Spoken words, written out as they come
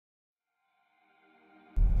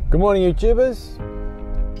Good morning, YouTubers.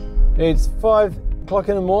 It's 5 o'clock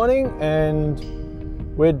in the morning and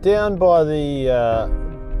we're down by the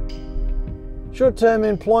short-term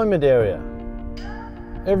employment area.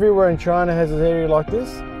 Everywhere in China has an area like this.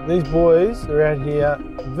 These boys are out here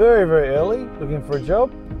very, very early looking for a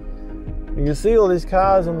job. You can see all these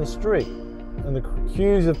cars on the street and the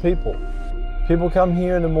queues of people. People come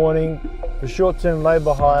here in the morning for short-term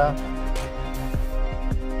labour hire,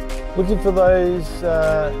 looking for those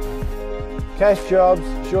cash jobs,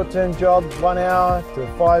 short-term jobs, 1 hour to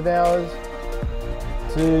 5 hours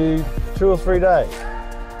to 2 or 3 days.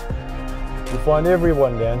 You find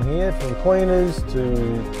everyone down here, from cleaners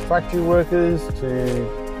to factory workers to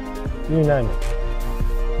you name it.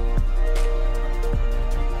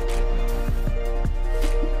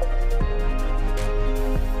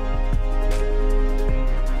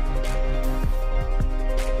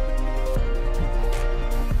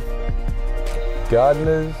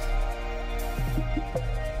 Gardeners,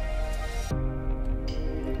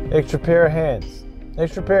 extra pair of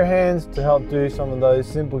hands to help do some of those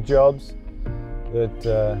simple jobs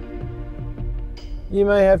that you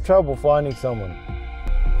may have trouble finding someone.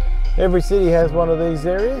 Every city has one of these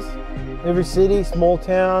areas. Every city, small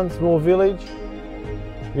town, small village,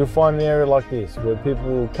 you'll find an area like this where people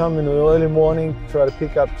will come in the early morning to try to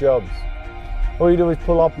pick up jobs. All you do is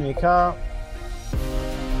pull up in your car,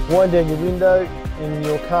 wind down your window, and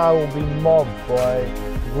your car will be mobbed by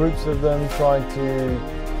groups of them trying to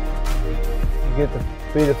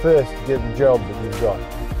be the first to get the job that you've got.